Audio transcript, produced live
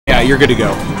Yeah, you're good to go.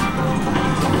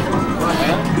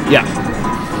 Yeah.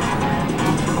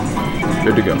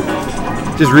 Good to go.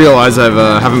 Just realized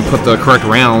I haven't put the correct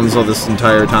rounds all this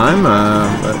entire time,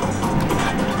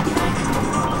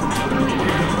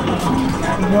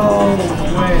 No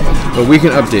way. but we can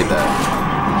update that.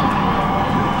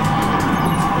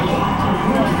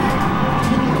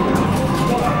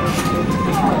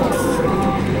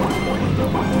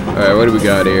 Alright, what do we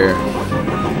got here?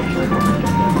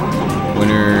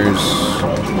 Winners.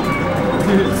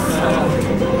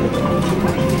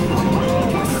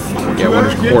 Yeah,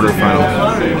 winners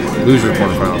quarterfinals. Losers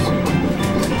quarterfinals.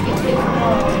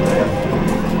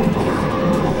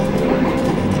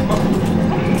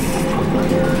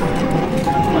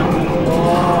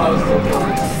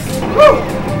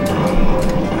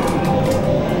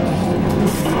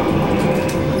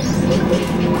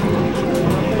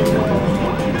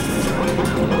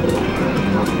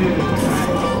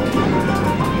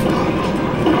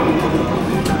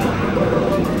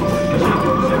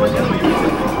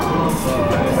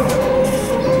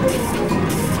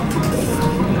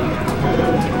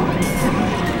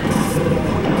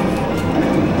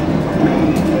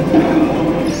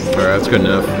 That's good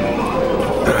enough.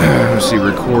 Let's see,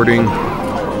 recording.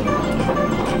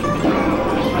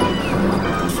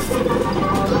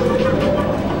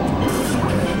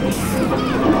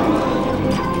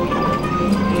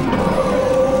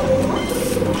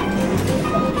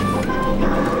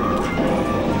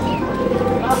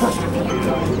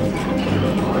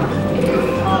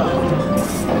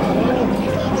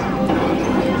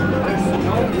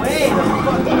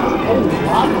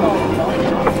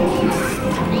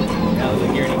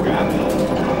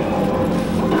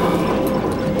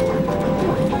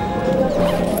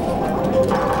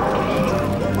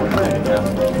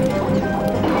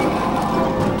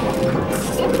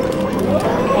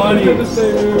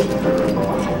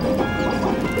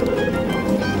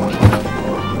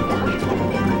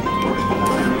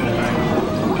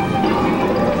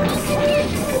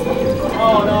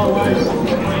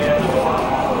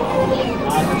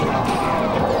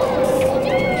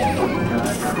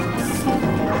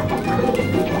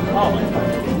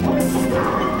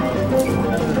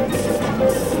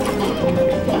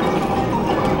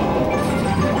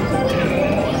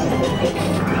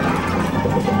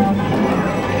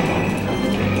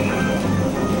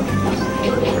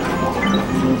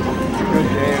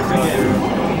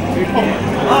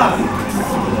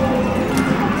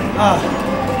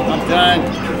 I'm done.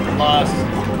 Lost.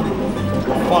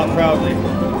 Fought proudly.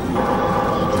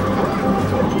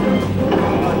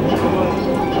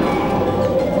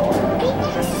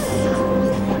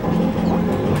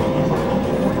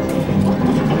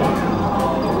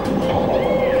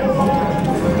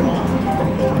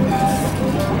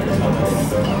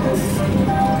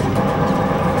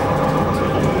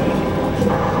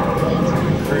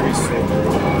 Kirby's so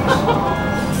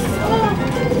brutal.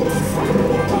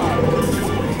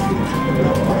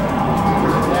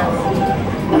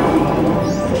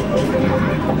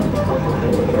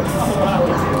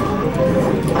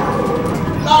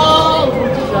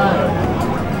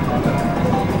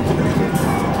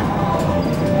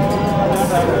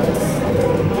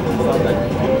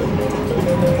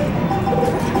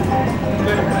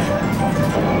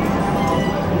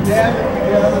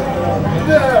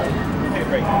 Hey,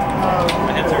 break.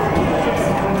 My head's hurt.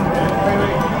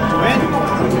 Win?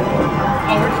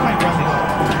 Oh, we're just playing Rusty.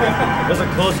 It was a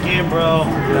close game, bro.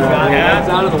 Yeah, it's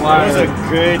out of the wire. It was a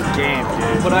good game,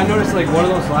 dude. But I noticed, like, one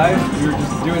of those lives, you were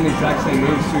just doing the exact same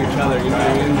moves to each other, you know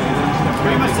what I mean?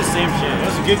 Pretty much the same shit. It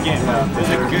was a good game. Yeah. It was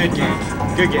a good game.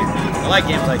 Good game. I like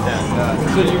games like that.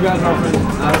 So you guys are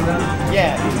friends out of that?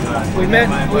 Yeah, we met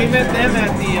them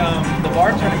at the bar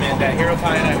tournament that Hero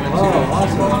Pie and I went to. Oh,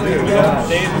 awesome. Dude, yeah.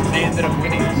 They ended up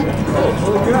winning. So. Oh,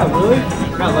 holy crap, really?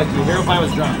 Not like you. Hero Pie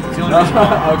was drunk. It's the only reason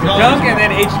why. Okay. Dunk and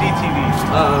then HDTV.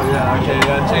 Oh, yeah, okay,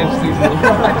 that changed things a little.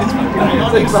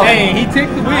 Hey, he took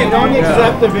the I win. don't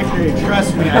accept the victory.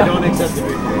 Trust me, I don't accept the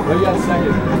victory. Well, you got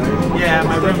second. Right? Yeah,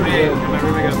 my roommate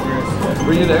got first.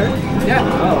 Were you there? Yeah.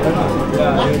 Oh, right on.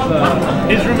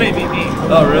 Yeah, it's, His roommate beat me.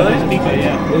 Oh, really? Pika,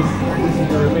 yeah. This is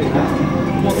your roommate, huh?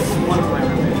 Well, this is one of my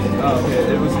roommates. Oh,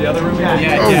 okay. It was the other roommate?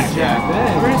 Yeah, Jack.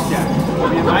 Dang. Where is Jack?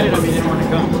 We invited him, he didn't want to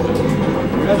come.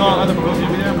 You guys all other girls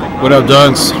over there? I'm like, What up,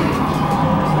 Dunce?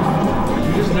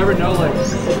 You just never know, like,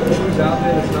 who's out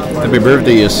there that's not part Happy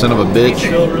birthday, you son of a bitch.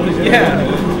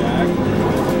 Yeah.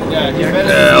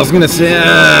 I was gonna say,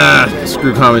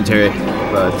 screw commentary,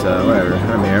 but whatever.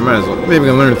 I'm here. I might as well. Maybe I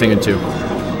can learn a thing or two.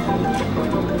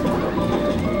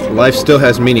 Life still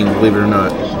has meaning, believe it or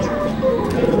not.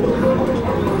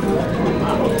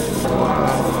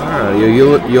 Alright,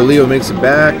 YoLeo makes it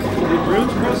back. Did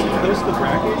Bruins post the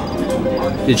bracket?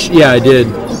 Yeah, I did.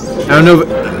 I don't know.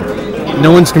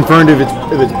 No one's confirmed if it's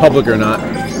public or not.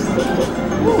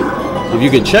 If you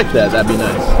could check that, that'd be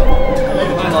nice.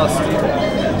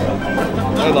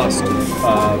 I lost.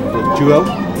 2-0?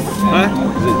 Huh?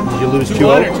 Did you lose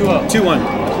 2-1 2-0? or 2-1?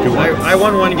 2-1. I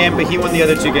won one game, but he won the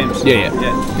other 2 games. Yeah.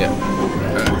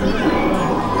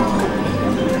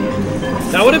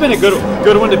 That would have been a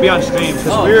good one to be on stream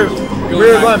because we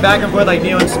were going back and forth like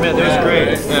Neil and Smith. It was great.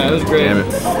 Right. Yeah, it was great. Damn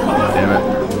it.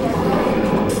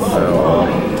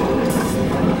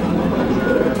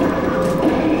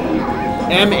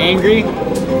 M angry.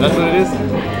 That's what it is.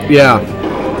 Yeah.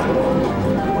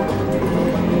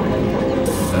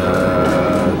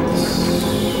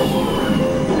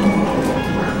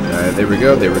 Alright, there we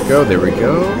go.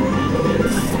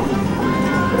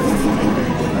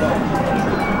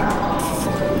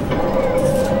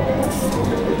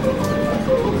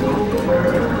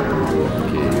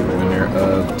 Winner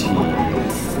of T.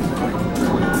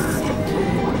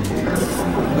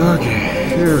 Okay,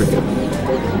 here we go.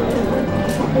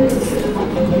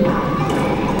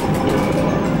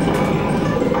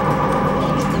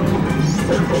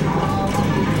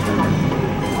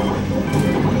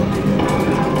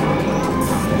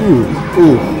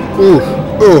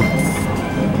 Ooh.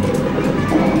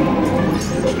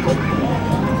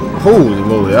 Holy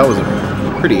moly, that was a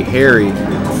pretty hairy.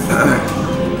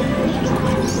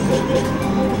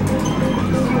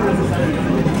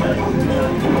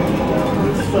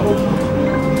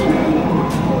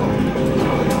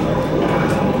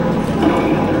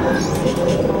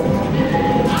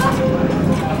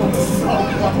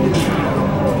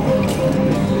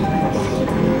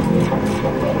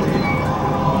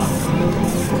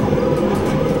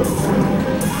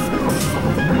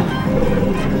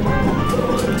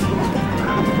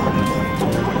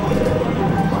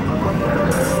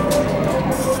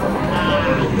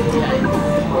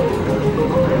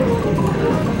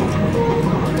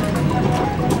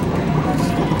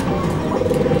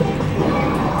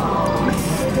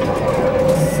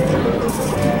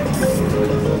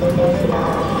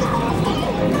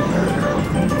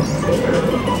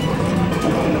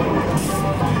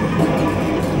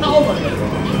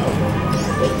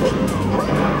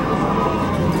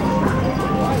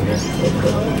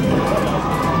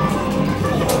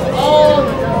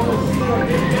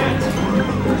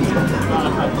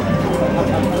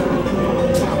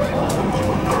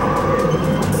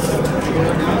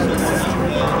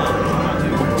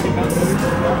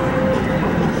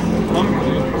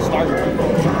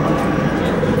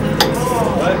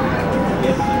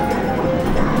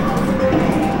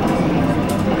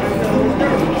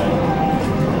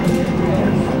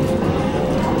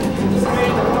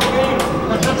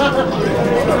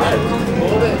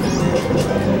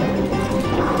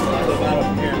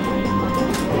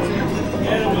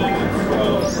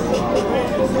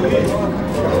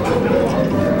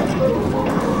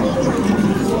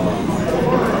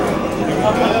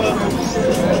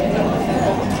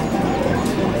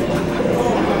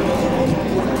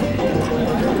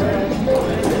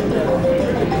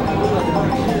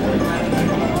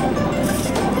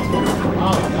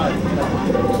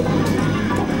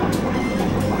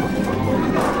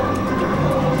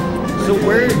 So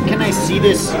where can I see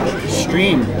this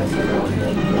stream?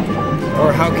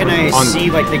 Or how can I see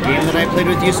like the game that I played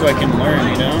with you so I can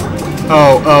learn, you know?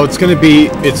 Oh,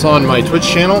 it's on my Twitch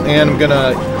channel, and I'm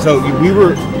gonna,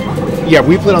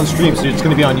 we played on stream, so it's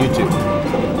gonna be on YouTube.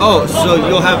 Oh, so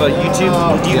you'll have a YouTube,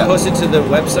 do you post it to the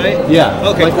website? Yeah.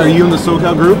 Okay, Like, cool. are you in the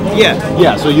SoCal group? Yeah.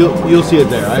 Yeah, so you'll see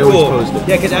it there. I always post it.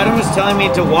 Yeah, because Adam was telling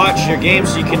me to watch your games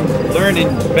so you can learn it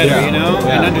better, you know,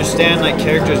 and understand like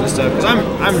characters and stuff. Because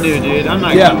I'm new, dude.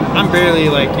 I'm barely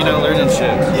like learning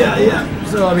shit. Yeah.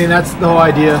 So I mean, that's the whole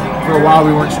idea. For a while,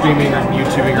 we weren't streaming or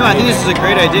YouTubing. No, I think this is a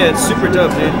great idea. It's super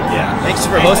dope, dude. Yeah. Thanks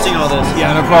for hosting all this.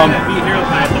 Yeah, no problem. Be here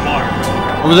at the bar.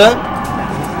 What was that?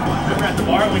 We're at the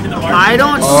bar. Went to the bar. I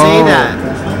don't say that.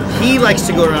 He likes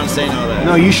to go around saying all that.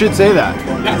 No, you should say that.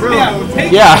 Bro.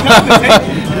 Yeah.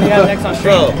 We have next on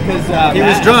stream. Bro, he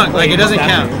was drunk. Like, it doesn't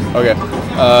count. Okay.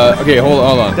 Okay. Hold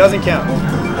on. It doesn't count.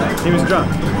 He was drunk.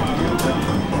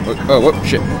 Oh, what?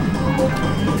 Shit.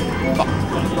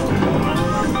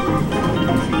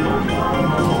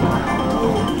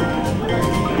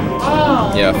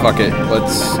 Yeah, fuck it.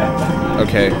 Let's.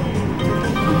 Okay.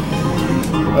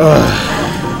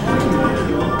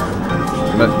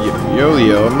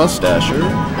 YoLeo, a Moustasher.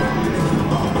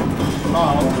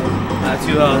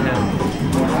 Too low.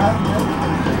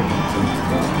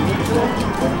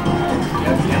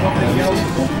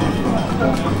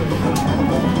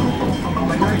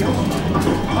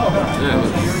 Yeah,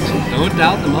 don't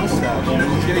doubt the mustache.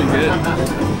 It's getting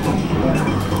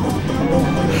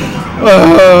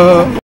good.